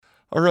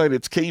All right,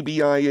 it's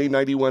KBIA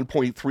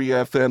 91.3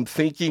 FM,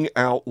 Thinking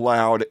Out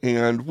Loud,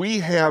 and we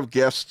have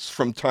guests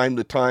from time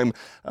to time.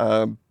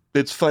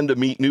 It's fun to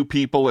meet new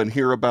people and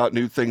hear about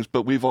new things,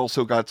 but we've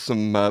also got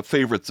some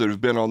favorites that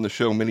have been on the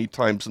show many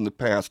times in the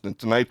past. And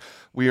tonight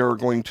we are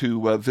going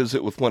to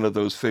visit with one of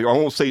those favorites. I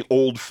won't say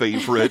old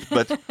favorite,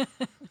 but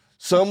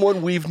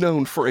someone we've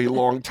known for a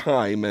long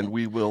time, and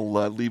we will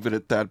leave it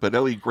at that. But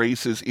Ellie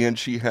Grace is in.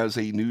 She has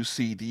a new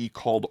CD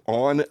called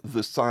On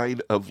the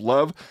Side of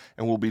Love,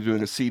 and we'll be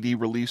doing a CD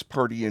release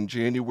party in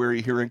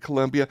January here in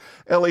Columbia.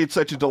 Ellie, it's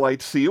such a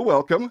delight to see you.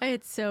 Welcome.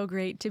 It's so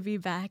great to be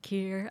back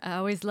here. I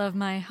always love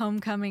my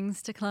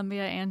homecomings to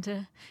Columbia and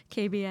to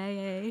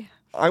KBIA.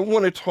 I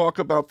want to talk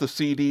about the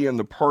CD and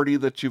the party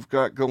that you've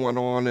got going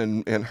on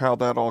and how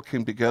that all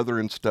came together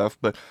and stuff.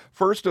 But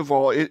first of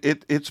all,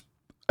 it's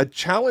a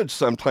challenge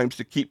sometimes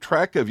to keep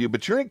track of you,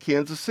 but you're in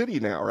Kansas City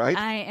now, right?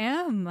 I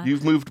am.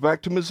 You've moved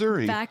back to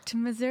Missouri. Back to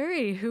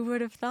Missouri. Who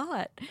would have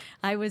thought?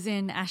 I was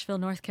in Asheville,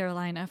 North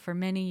Carolina for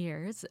many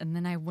years, and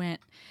then I went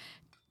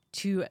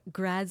to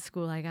grad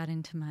school. I got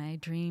into my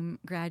dream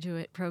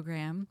graduate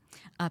program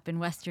up in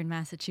Western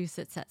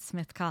Massachusetts at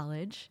Smith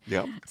College.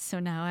 Yep. So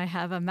now I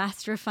have a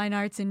Master of Fine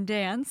Arts in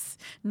Dance,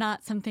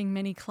 not something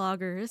many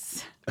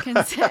cloggers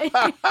can say.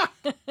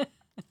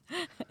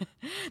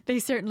 They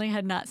certainly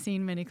had not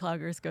seen many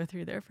cloggers go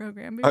through their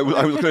program before.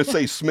 I was going to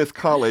say Smith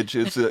College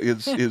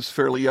is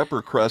fairly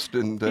upper crust,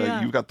 and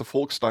you've got the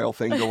folk style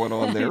thing going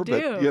on there. I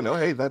do. But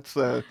hey, that's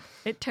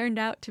it turned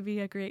out to be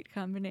a great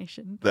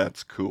combination.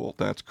 That's cool.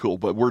 That's cool.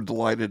 But we're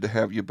delighted to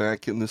have you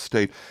back in the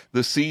state.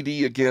 The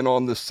CD again,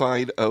 On the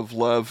Side of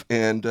Love,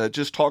 and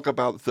just talk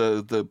about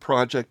the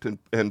project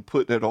and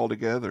putting it all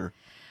together.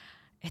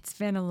 It's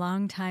been a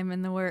long time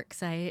in the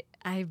works.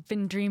 I've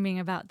been dreaming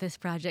about this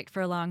project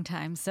for a long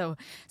time. So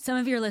some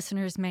of your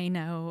listeners may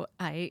know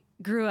I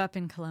grew up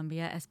in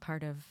Columbia as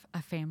part of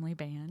a family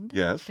band,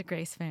 yes, the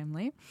Grace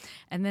family.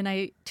 And then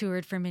I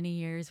toured for many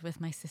years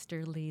with my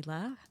sister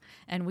Leela,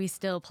 and we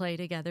still play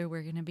together.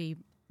 We're going to be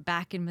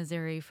back in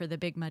Missouri for the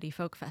Big Muddy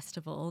Folk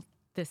Festival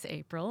this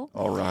April.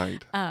 All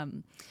right.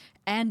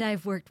 And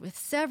I've worked with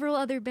several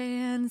other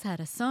bands, had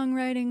a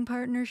songwriting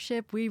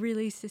partnership. We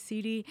released a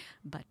CD,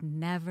 but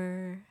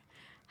never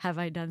have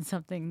I done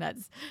something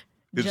that's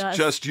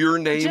just your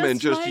name and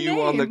just you name.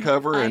 On the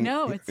cover. I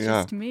know, it's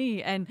just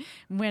me. And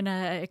when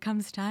it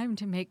comes time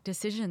to make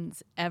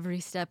decisions every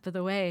step of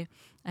the way,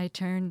 I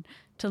turn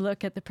to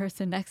look at the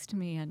person next to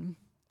me and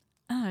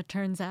it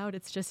turns out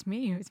it's just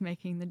me who's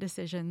making the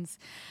decisions.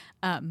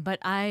 But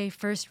I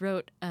first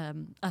wrote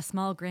a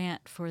small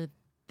grant for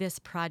this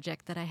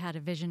project that I had a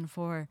vision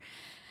for.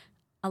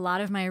 A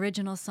lot of my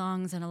original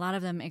songs, and a lot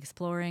of them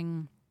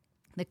exploring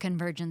the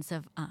convergence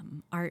of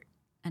art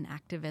and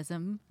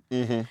activism.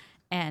 Mm-hmm.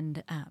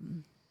 And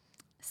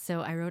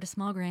so I wrote a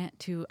small grant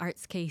to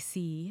Arts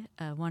KC,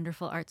 a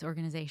wonderful arts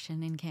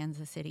organization in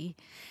Kansas City,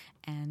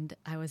 and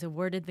I was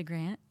awarded the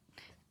grant.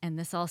 And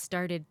this all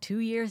started 2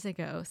 years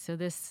ago. So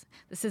this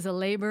is a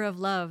labor of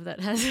love that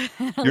has...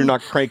 You're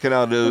not cranking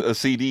out a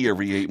CD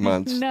every 8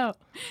 months. No,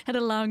 had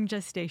a long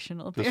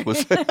gestational period.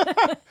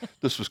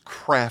 This was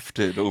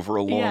crafted over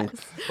a long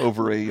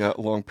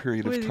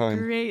period of time. With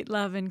great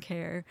love and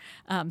care.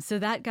 So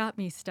that got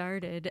me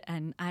started,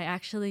 and I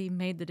actually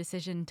made the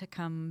decision to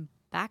come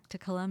back to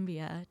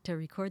Columbia to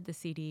record the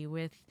CD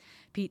with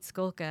Pete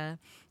Skolka,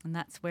 and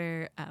that's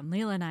where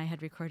Leela and I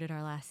had recorded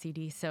our last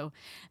CD. So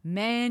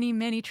many,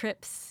 many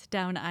trips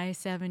down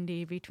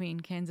I-70 between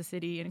Kansas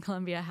City and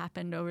Columbia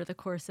happened over the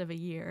course of a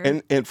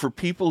year. And for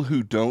people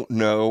who don't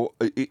know,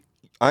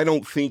 I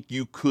don't think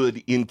you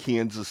could in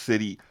Kansas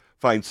City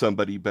find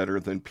somebody better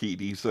than Pete.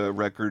 He's a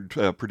record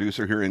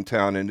producer here in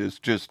town and is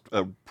just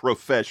a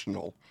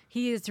professional.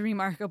 He is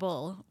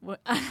remarkable.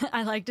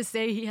 I like to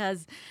say he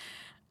has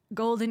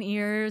golden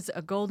ears,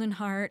 a golden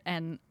heart,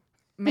 and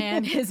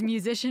man, his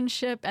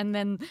musicianship and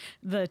then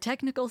the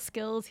technical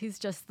skills, he's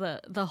just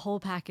the whole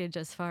package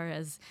as far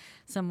as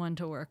someone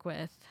to work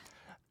with.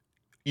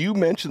 You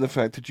mentioned the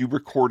fact that you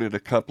recorded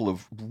a couple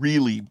of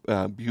really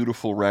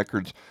beautiful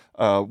records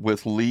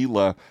with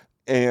Leela,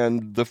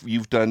 and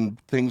you've done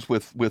things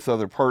with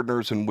other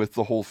partners and with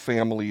the whole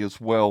family as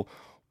well.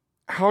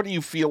 How do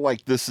you feel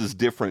like this is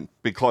different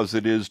because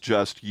it is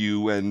just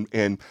you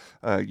and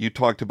you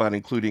talked about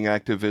including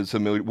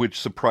activism, which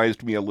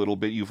surprised me a little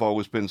bit. You've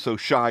always been so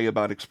shy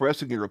about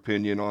expressing your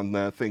opinion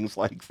on things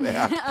like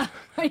that.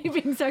 Are you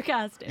being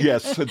sarcastic?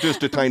 Yes,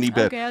 just a tiny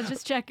bit. Okay, I was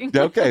just checking.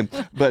 Okay,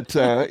 but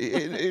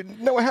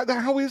no,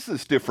 how is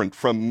this different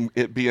from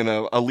it being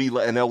a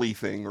Leela and Ellie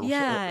thing?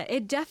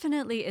 It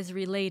definitely is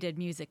related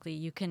musically.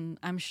 You can,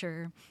 I'm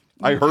sure...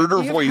 I heard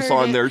her voice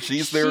on there.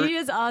 She's there. She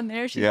is on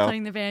there. She's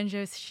playing the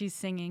banjo. She's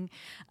singing.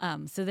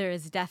 So there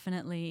is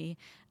definitely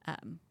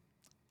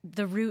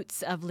the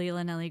roots of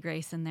Leela and Ellie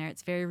Grace in there.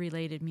 It's very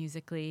related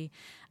musically.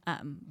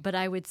 But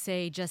I would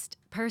say just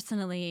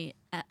personally,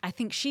 I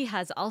think she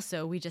has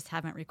also. We just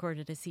haven't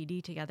recorded a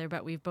CD together,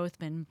 but we've both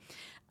been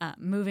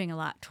moving a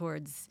lot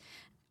towards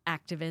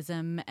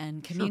activism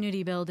and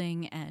community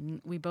building,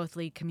 and we both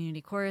lead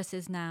community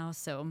choruses now.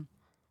 So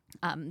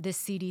This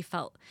CD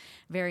felt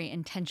very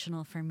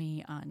intentional for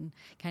me on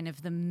kind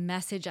of the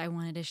message I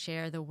wanted to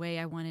share, the way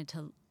I wanted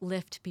to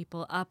lift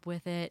people up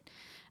with it.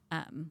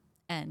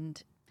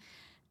 And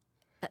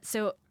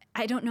so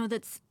I don't know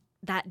that's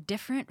that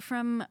different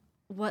from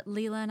what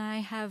Leela and I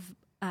have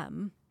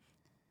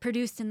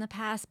produced in the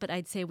past, but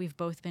I'd say we've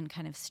both been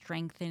kind of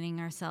strengthening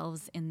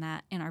ourselves in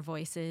our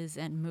voices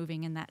and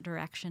moving in that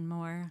direction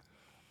more.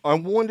 I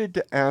wanted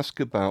to ask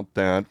about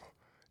that.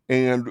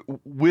 And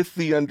with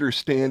the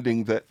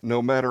understanding that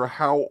no matter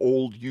how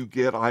old you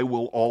get, I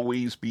will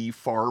always be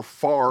far,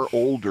 far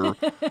older,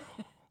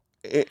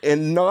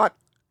 and not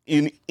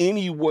in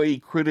any way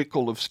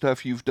critical of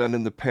stuff you've done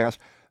in the past,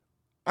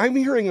 I'm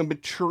hearing a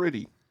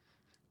maturity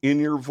in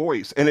your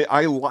voice. And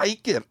I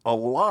like it a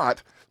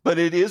lot, but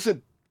it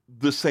isn't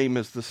the same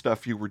as the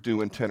stuff you were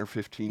doing 10 or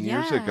 15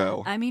 years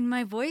ago. I mean,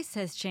 my voice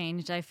has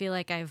changed. I feel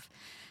like I've,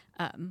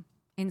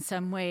 in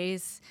some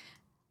ways,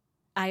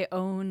 I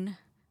own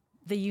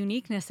the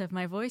uniqueness of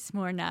my voice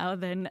more now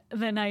than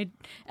I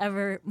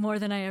ever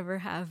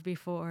have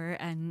before,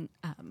 and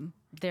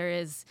there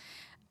is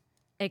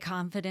a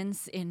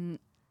confidence in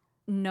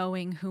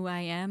knowing who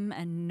I am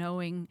and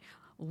knowing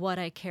what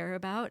I care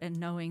about and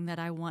knowing that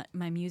I want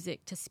my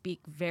music to speak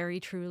very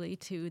truly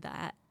to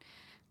that.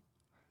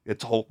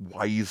 It's all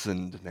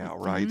wizened now,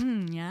 right?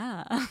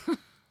 Yeah.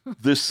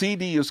 The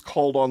CD is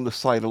called On the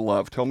Side of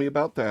Love. Tell me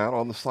about that,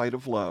 On the Side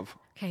of Love.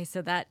 Okay,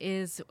 so that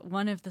is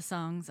one of the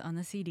songs on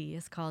the CD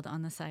is called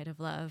On the Side of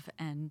Love.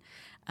 And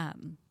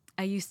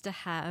I used to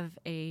have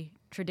a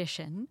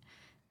tradition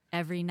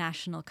every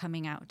National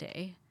Coming Out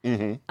Day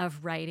of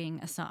writing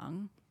a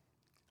song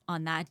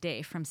on that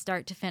day from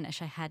start to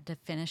finish. I had to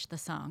finish the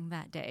song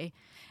that day.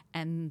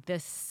 And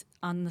this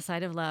On the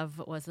Side of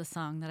Love was the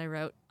song that I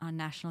wrote on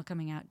National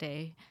Coming Out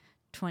Day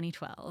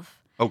 2012.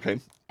 Okay.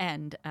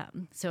 And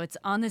so it's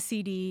on the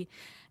CD,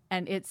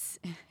 and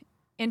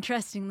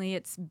interestingly,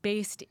 it's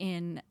based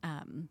in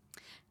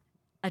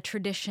a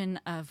tradition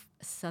of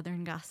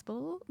Southern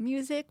gospel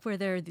music where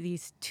there are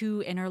these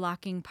two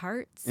interlocking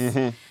parts.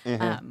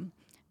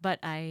 But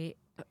I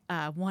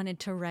wanted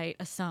to write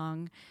a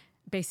song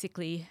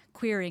basically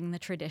queering the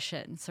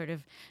tradition, sort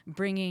of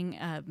bringing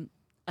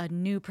a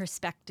new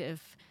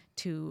perspective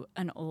to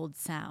an old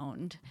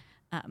sound,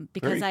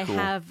 because Very cool.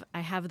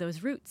 I have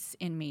those roots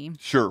in me.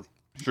 Sure.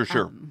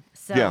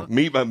 So Yeah,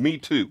 me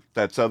too.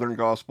 That Southern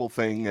gospel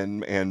thing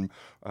and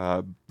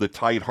the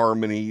tight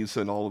harmonies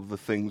and all of the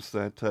things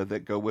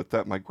that go with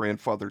that. My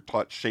grandfather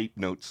taught shape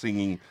note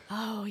singing.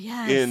 Oh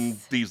yes. In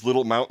these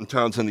little mountain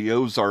towns in the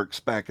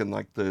Ozarks back in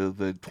like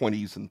the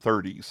 20s and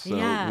 30s. So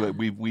Yeah.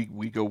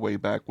 we go way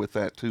back with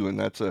that too, and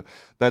that's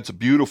a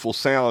beautiful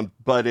sound.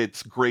 But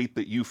it's great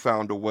that you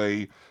found a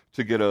way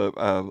to get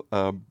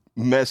a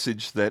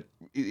message that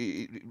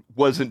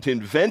wasn't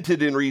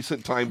invented in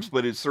recent times,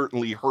 but is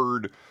certainly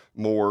heard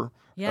more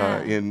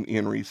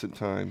in recent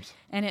times.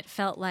 And it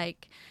felt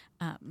like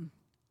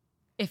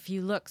if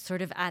you look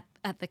sort of at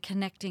the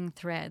connecting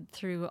thread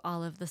through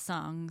all of the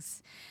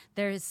songs,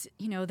 there's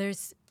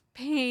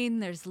pain,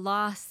 there's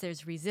loss,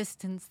 there's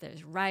resistance,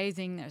 there's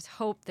rising, there's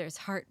hope, there's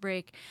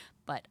heartbreak,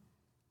 but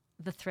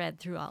the thread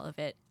through all of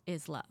it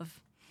is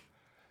love.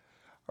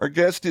 Our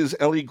guest is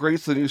Ellie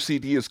Grace. The new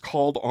CD is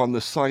called On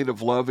the Side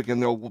of Love. Again,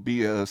 there will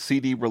be a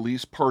CD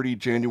release party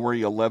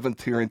January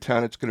 11th here in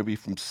town. It's going to be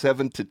from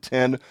 7 to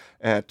 10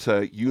 at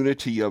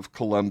Unity of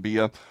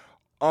Columbia.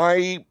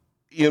 I,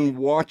 in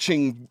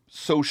watching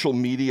social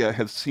media,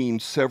 have seen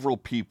several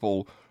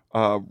people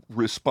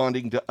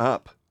responding to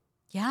Up.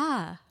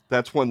 Yeah.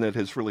 That's one that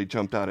has really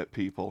jumped out at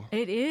people.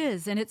 It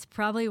is, and it's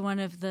probably one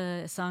of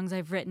the songs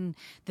I've written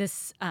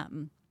this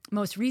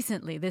most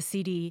recently. This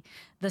CD,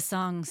 the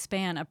songs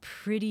span a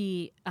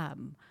pretty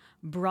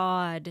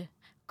broad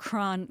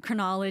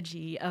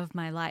chronology of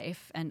my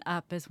life, and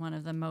Up is one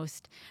of the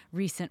most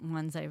recent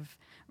ones I've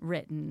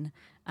written.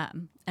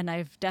 And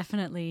I've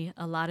definitely,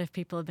 a lot of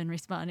people have been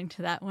responding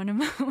to that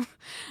one.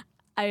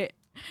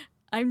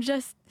 I'm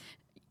just,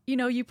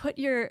 you put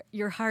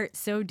your heart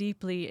so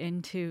deeply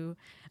into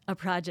a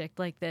project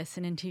like this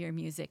and into your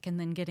music, and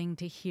then getting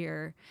to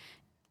hear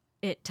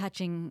it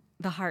touching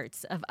the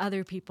hearts of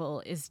other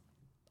people is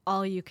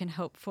all you can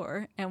hope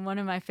for. And one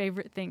of my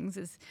favorite things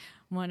is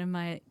one of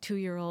my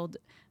 2-year-old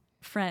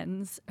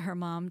friends, her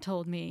mom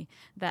told me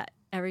that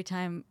every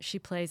time she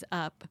plays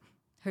Up,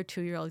 her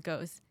 2-year-old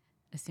goes,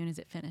 as soon as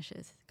it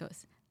finishes,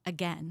 goes,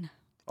 again.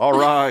 All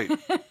right.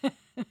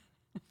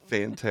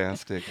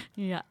 Fantastic.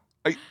 Yeah.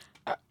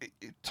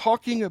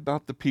 Talking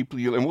about the people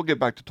and we'll get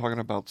back to talking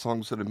about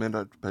songs in a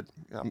minute, but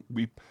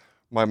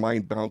my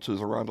mind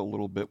bounces around a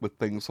little bit with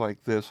things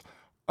like this.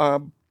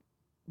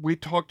 We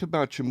talked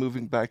about you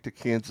moving back to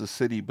Kansas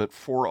City, but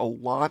for a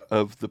lot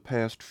of the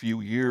past few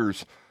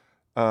years,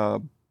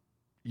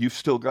 you've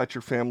still got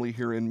your family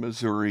here in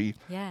Missouri.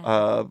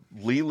 Yeah.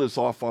 Leela's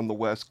off on the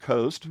West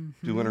Coast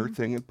doing her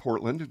thing in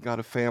Portland and got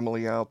a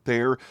family out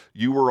there.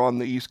 You were on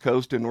the East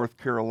Coast in North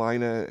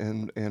Carolina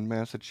and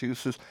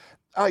Massachusetts.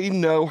 I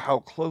know how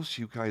close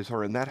you guys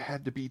are, and that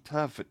had to be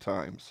tough at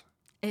times.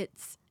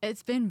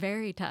 It's been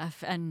very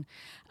tough, and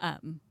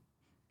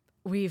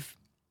we've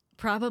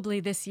probably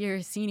this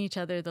year seen each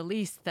other the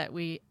least that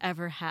we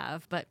ever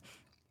have, but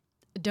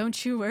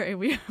don't you worry,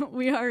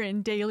 we are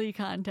in daily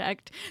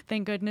contact.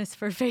 Thank goodness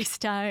for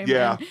FaceTime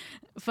Yeah. and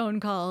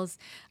phone calls.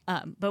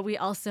 But we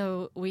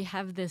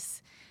have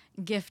this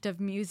gift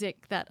of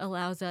music that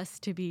allows us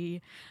to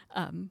be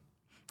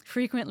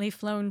frequently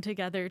flown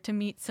together, to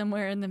meet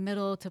somewhere in the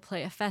middle, to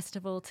play a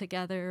festival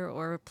together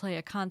or play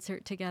a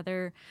concert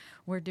together.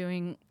 We're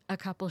doing a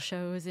couple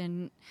shows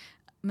in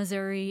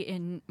Missouri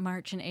in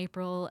March and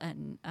April,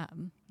 and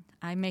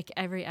I make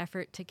every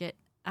effort to get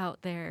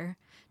out there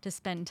to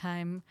spend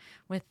time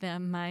with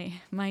them.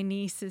 My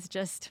niece is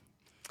just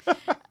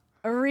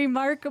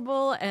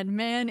remarkable, and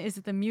man, is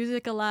the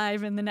music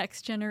alive in the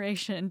next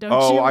generation. Don't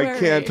you worry. I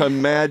can't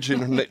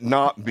imagine it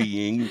not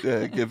being,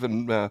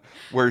 given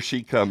where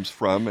she comes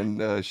from,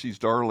 and she's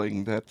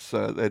darling.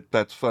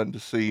 That's fun to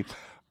see.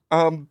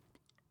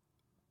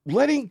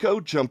 Letting Go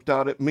jumped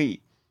out at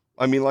me.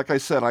 I mean, like I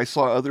said, I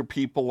saw other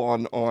people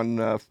on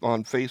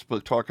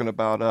Facebook talking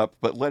about Up,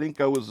 but Letting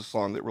Go is a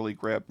song that really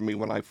grabbed me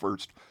when I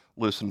first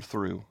listened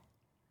through.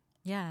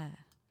 Yeah,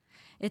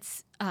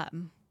 it's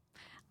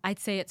I'd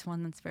say it's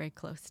one that's very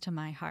close to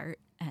my heart,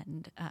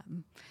 and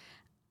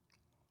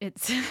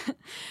it's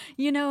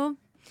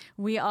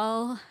we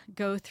all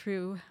go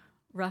through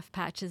rough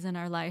patches in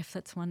our life.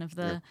 That's one of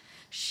the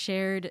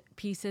shared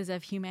pieces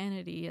of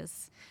humanity,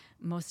 is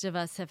most of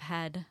us have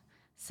had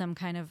some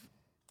kind of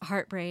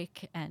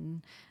heartbreak,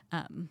 and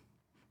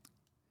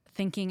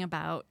thinking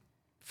about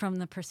from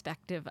the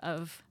perspective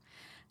of,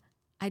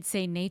 I'd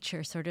say,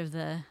 nature, sort of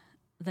the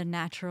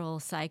natural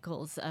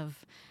cycles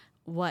of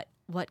what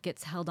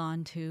gets held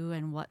on to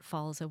and what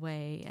falls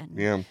away,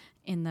 and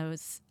in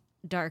those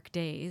dark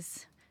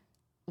days,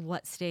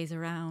 what stays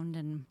around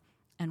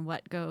and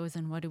what goes,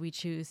 and what do we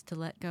choose to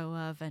let go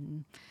of.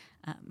 And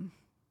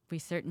we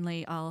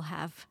certainly all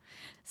have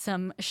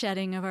some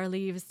shedding of our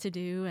leaves to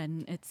do,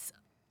 and it's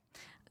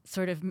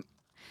sort of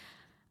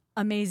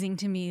amazing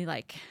to me,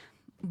 like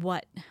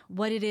what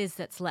it is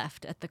that's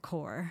left at the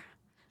core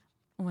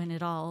when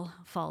it all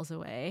falls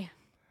away.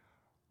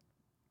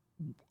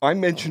 I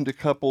mentioned a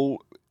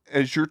couple.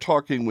 As you're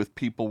talking with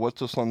people,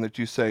 what's a song that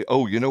you say,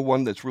 oh,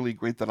 one that's really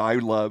great that I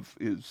love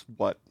is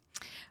what?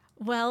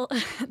 Well,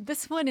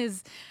 this one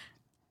is,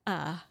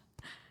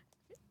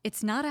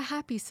 it's not a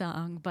happy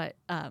song, but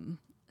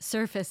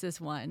Surface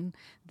is one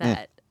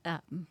that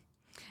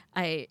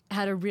I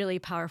had a really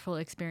powerful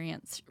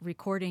experience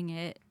recording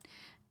it,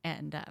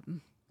 and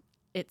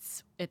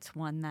it's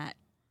one that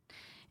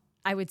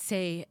I would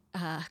say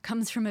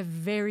comes from a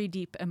very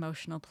deep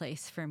emotional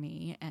place for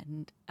me,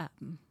 and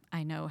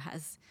I know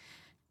has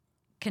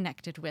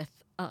connected with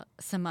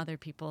some other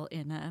people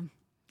in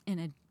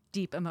a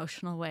deep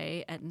emotional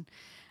way. And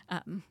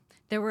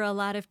there were a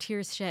lot of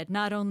tears shed,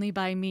 not only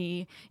by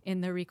me in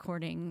the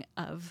recording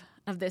of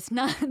this,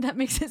 not that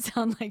makes it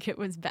sound like it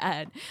was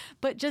bad,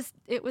 but just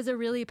it was a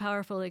really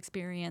powerful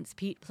experience.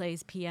 Pete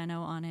plays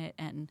piano on it,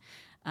 and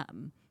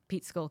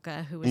Pete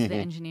Skolka, who was the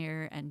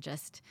engineer, and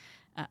just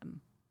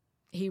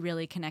he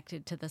really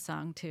connected to the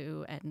song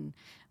too and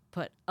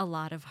put a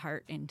lot of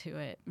heart into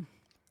it.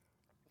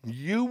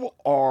 You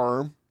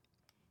are,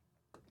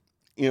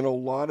 in a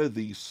lot of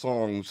these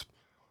songs,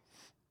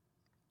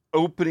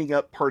 opening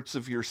up parts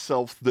of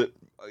yourself that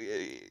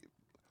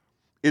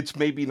it's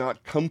maybe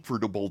not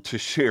comfortable to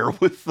share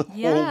with the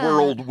whole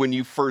world when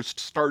you first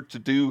start to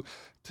do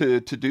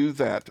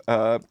that.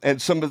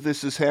 And some of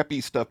this is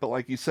happy stuff, but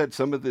like you said,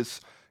 some of this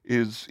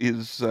is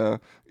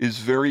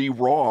very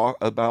raw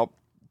about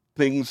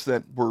things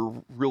that were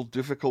real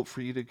difficult for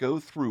you to go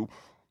through.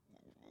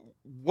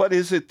 What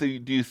is it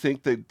that do you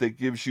think that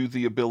gives you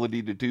the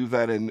ability to do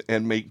that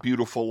and make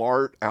beautiful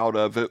art out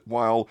of it,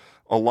 while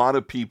a lot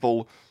of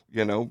people,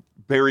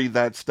 bury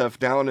that stuff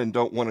down and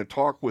don't want to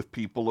talk with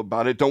people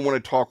about it, don't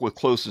want to talk with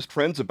closest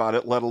friends about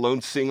it, let alone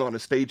sing on a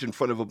stage in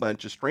front of a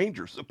bunch of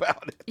strangers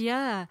about it?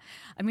 Yeah.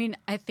 I mean,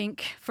 I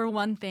think for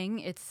one thing,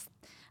 it's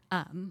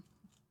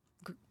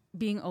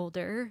being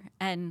older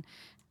and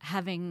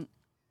having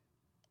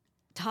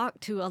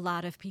talked to a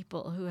lot of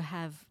people who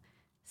have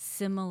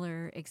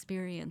similar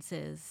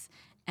experiences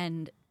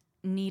and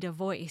need a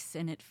voice.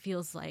 And it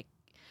feels like,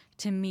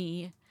 to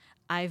me,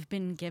 I've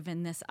been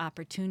given this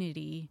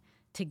opportunity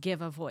to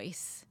give a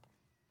voice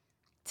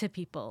to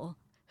people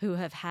who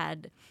have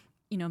had,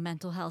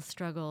 mental health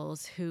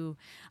struggles, who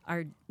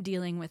are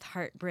dealing with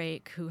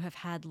heartbreak, who have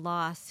had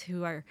loss,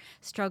 who are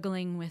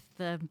struggling with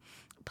the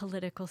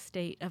political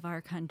state of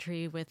our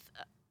country, with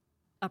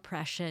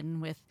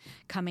oppression, with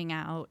coming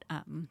out.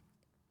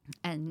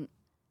 And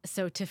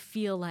so to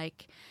feel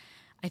like,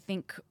 I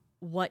think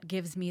what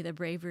gives me the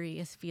bravery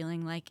is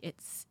feeling like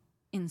it's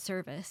in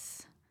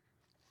service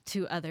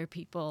to other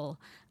people,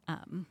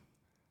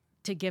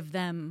 to give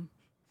them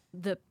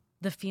the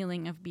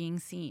feeling of being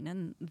seen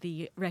and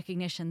the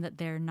recognition that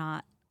they're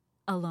not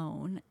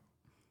alone.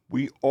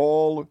 We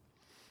all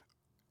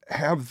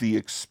have the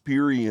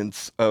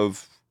experience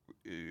of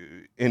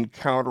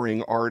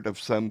encountering art of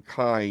some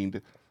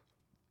kind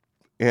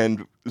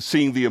and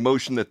seeing the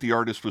emotion that the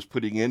artist was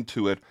putting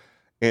into it,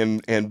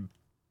 and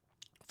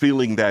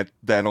feeling that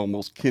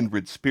almost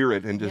kindred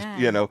spirit, and just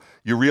Yeah.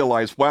 you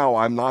realize, wow,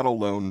 I'm not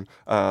alone.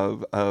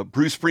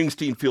 Bruce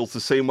Springsteen feels the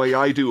same way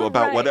I do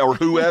about Right. what, or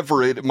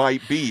whoever it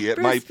might be. It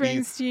Bruce might be.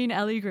 Springsteen,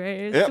 Ellie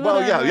Grace, Yeah, well,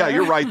 yeah,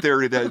 you're whatever. right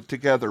there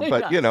together.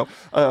 But Yeah.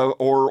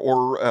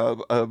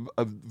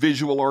 a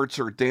visual arts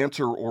or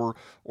dancer or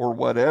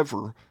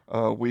whatever,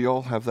 we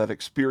all have that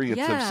experience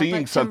of Yeah, seeing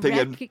but to something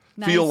and feel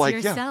recognize like,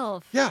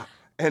 yourself. yeah,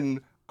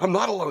 and I'm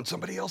not alone.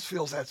 Somebody else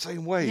feels that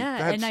same way.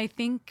 Yeah, and I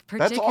think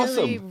That's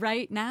particularly awesome.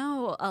 right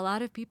now, a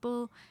lot of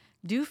people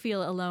do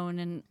feel alone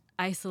and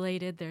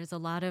isolated. There's a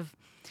lot of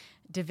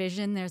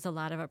division, there's a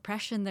lot of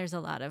oppression, there's a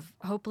lot of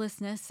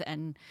hopelessness,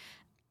 and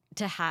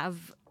to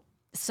have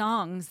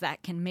songs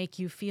that can make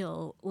you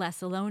feel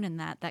less alone in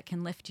that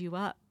can lift you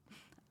up.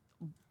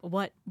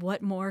 What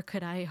more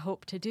could I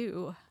hope to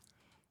do?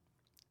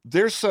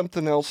 There's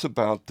something else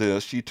about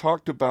this. You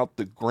talked about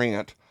the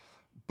grant,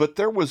 but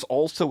there was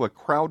also a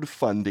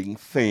crowdfunding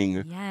thing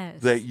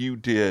that Yes. you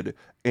did,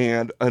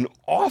 and an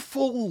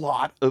awful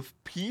lot of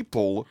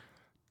people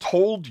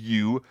told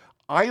you,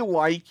 I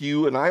like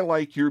you and I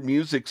like your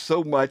music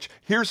so much.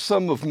 Here's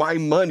some of my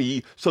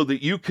money so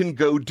that you can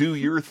go do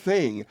your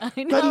thing. I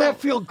Doesn't that know.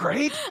 feel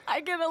great? I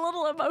get a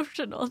little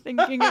emotional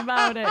thinking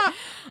about it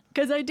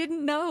because I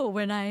didn't know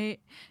when I,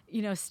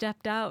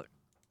 stepped out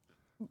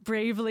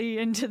bravely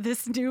into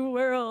this new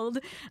world,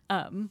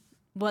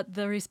 what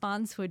the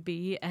response would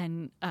be.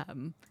 And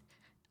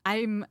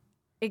I'm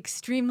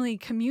extremely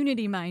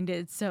community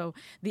minded. So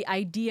the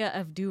idea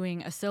of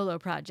doing a solo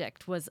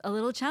project was a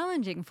little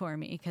challenging for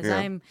me because Yeah.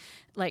 I'm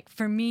like,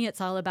 for me,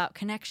 it's all about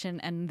connection.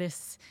 And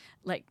this,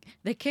 like,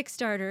 the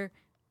Kickstarter,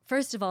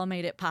 first of all,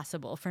 made it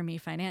possible for me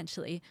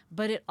financially,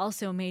 but it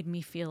also made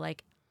me feel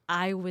like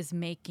I was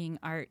making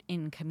art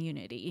in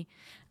community.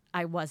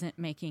 I wasn't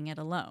making it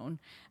alone.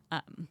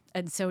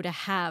 And so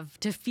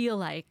to feel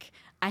like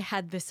I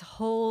had this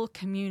whole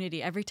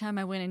community every time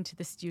I went into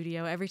the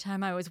studio, every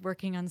time I was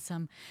working on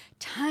some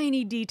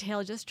tiny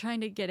detail, just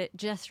trying to get it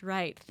just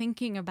right,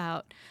 thinking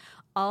about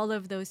all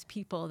of those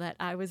people that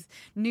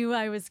knew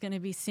I was going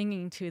to be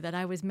singing to, that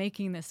I was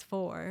making this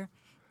for.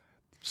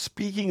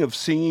 Speaking of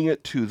singing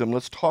it to them,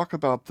 let's talk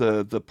about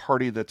the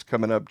party that's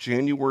coming up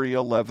January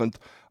 11th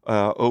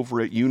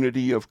over at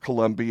Unity of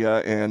Columbia,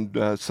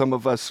 and some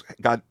of us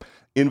got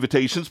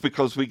invitations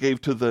because we gave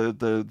to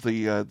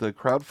the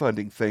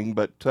crowdfunding thing.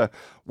 But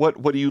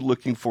what are you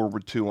looking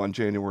forward to on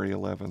January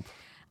 11th?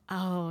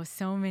 Oh,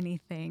 so many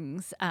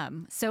things.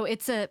 So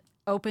it's a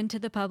open to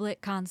the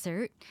public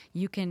concert.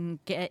 You can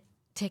get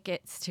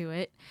tickets to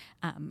it,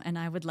 and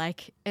I would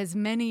like as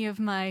many of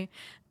my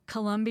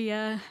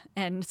Columbia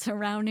and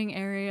surrounding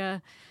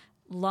area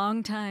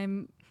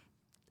longtime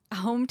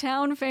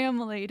hometown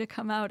family to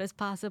come out as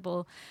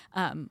possible.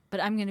 But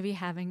I'm going to be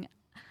having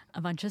a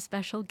bunch of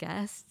special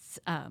guests.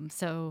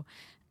 So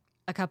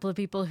a couple of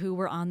people who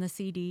were on the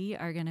CD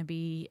are going to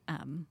be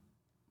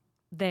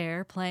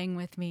there playing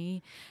with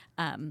me.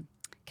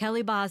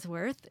 Kelly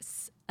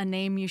Bosworth, a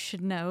name you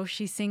should know.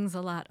 She sings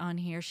a lot on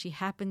here. She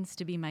happens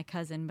to be my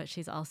cousin, but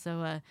she's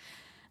also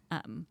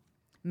a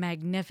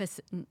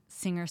magnificent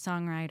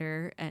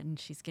singer-songwriter, and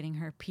she's getting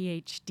her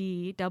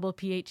PhD, double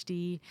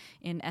PhD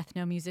in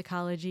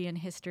ethnomusicology and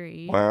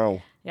history.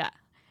 Wow. Yeah.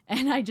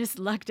 And I just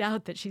lucked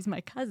out that she's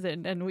my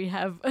cousin, and we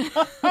have,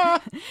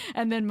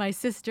 and then my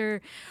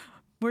sister,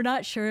 we're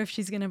not sure if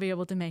she's going to be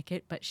able to make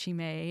it, but she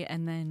may.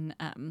 And then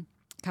a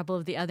couple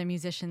of the other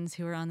musicians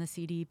who are on the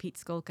CD, Pete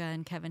Skolka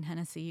and Kevin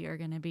Hennessy, are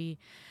going to be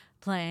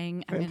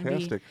playing. I'm going to be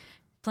Fantastic.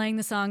 playing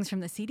the songs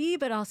from the CD,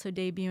 but also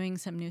debuting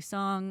some new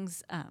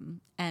songs.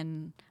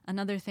 And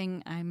another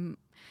thing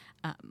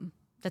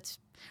that's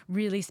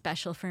really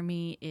special for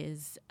me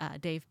is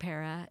Dave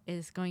Para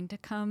is going to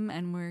come,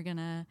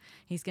 and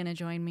he's gonna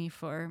join me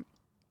for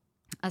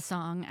a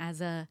song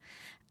as a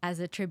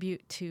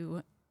tribute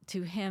to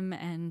him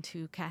and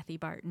to Kathy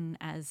Barton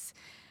as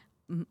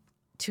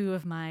two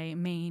of my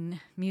main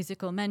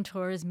musical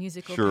mentors,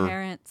 musical Sure.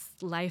 parents,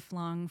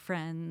 lifelong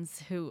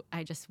friends who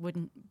I just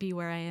wouldn't be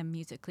where I am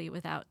musically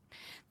without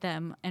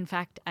them. In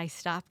fact, I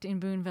stopped in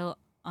Boonville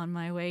on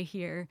my way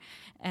here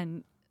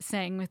and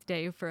sang with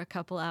Dave for a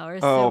couple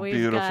hours. Oh, So we've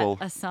beautiful.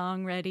 got a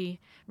song ready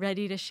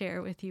to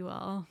share with you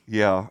all.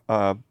 Yeah.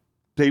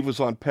 Dave was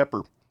on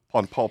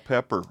Paul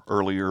Pepper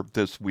earlier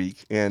this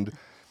week, and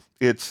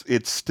it's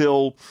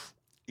still,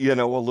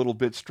 a little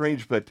bit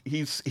strange, but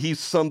he's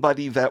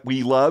somebody that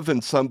we love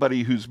and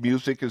somebody whose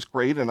music is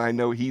great, and I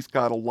know he's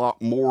got a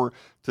lot more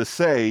to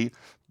say.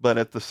 But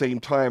at the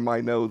same time,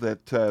 I know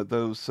that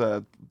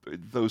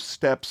those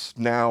steps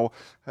now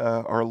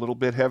are a little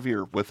bit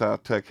heavier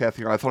without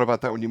Kathy. I thought about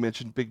that when you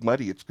mentioned Big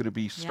Muddy. It's going to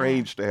be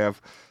strange to have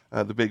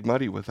the Big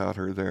Muddy without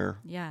her there.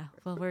 Yeah,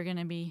 well, we're going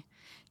to be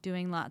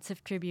doing lots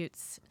of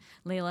tributes.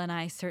 Leila and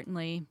I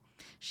certainly,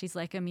 she's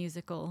like a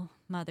musical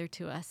mother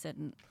to us,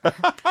 and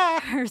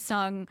her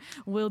song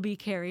will be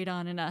carried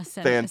on in us,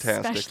 and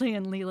Fantastic. especially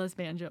in Leila's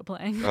banjo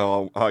playing.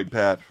 Oh, I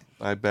bet.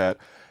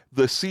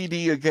 The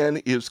CD,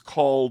 again, is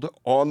called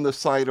On the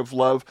Side of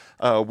Love.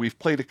 We've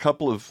played a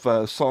couple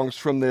of songs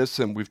from this,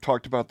 and we've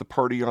talked about the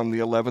party on the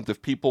 11th.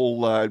 If people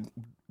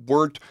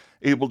weren't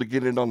able to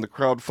get in on the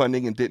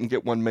crowdfunding and didn't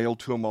get one mailed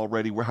to them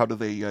already, how do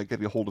they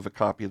get a hold of a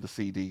copy of the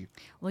CD?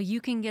 Well,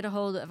 you can get a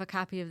hold of a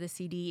copy of the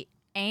CD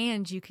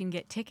and you can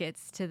get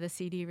tickets to the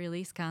CD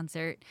release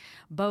concert,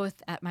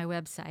 both at my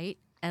website,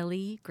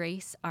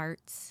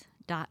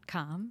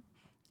 elliegracearts.com.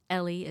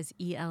 Ellie is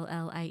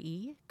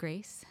Ellie,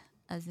 Grace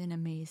as in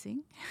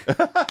amazing.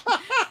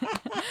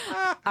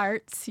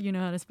 Arts, you know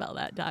how to spell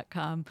that,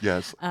 .com.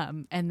 Yes.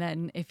 And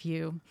then if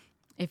you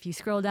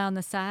scroll down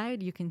the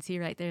side, you can see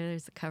right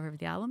there's the cover of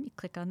the album. You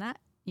click on that.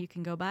 You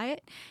can go buy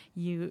it.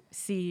 You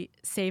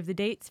save the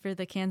dates for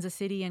the Kansas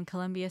City and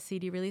Columbia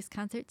CD release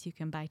concerts. You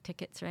can buy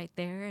tickets right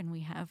there. And we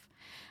have,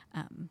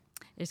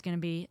 there's going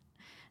to be,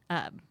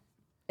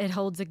 it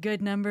holds a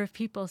good number of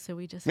people. So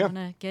we just want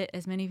to get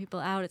as many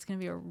people out. It's going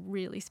to be a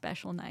really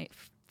special night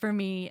for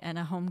me and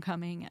a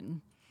homecoming.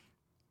 And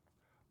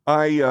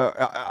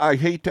I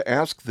hate to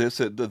ask this.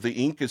 The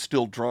ink is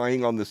still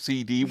drying on the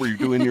CD where you're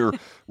doing your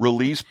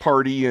release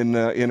party in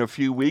a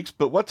few weeks.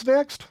 But what's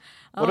next?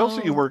 What else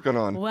are you working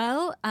on?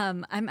 Well,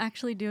 I'm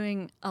actually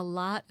doing a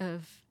lot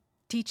of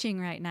teaching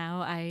right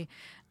now. I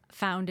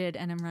founded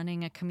and I'm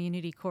running a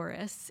community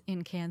chorus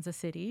in Kansas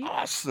City.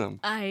 Awesome.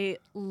 I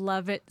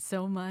love it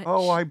so much.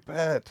 Oh, I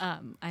bet.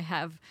 I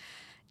have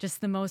just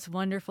the most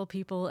wonderful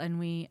people,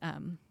 and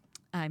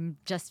I'm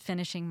just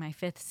finishing my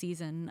 5th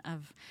season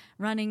of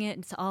running it.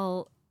 It's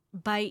all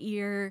by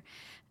ear.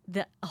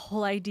 The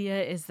whole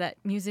idea is that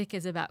music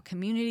is about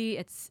community.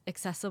 It's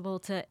accessible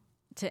to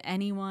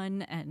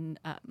anyone, and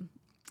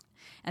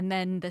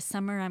then this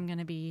summer I'm going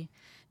to be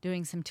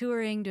doing some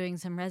touring, doing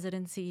some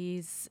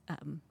residencies,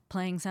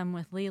 playing some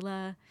with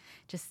Leela,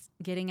 just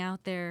getting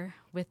out there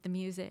with the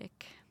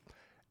music.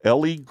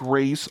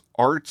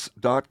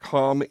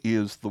 EllieGraceArts.com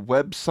is the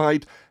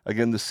website.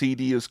 Again, the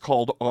CD is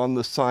called On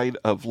the Side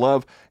of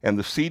Love, and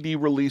the CD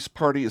release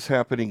party is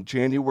happening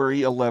January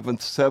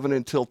 11th, 7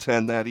 until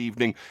 10 that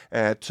evening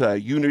at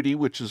Unity,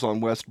 which is on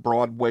West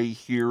Broadway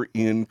here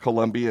in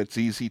Columbia. It's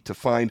easy to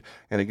find,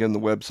 and again, the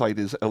website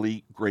is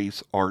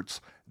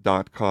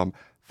EllieGraceArts.com.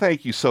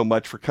 Thank you so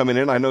much for coming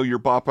in. I know you're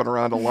bopping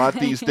around a lot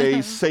these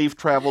days. Safe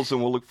travels, and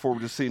we'll look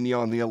forward to seeing you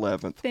on the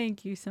 11th.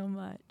 Thank you so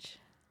much.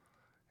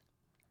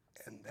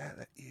 And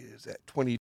that is at 20.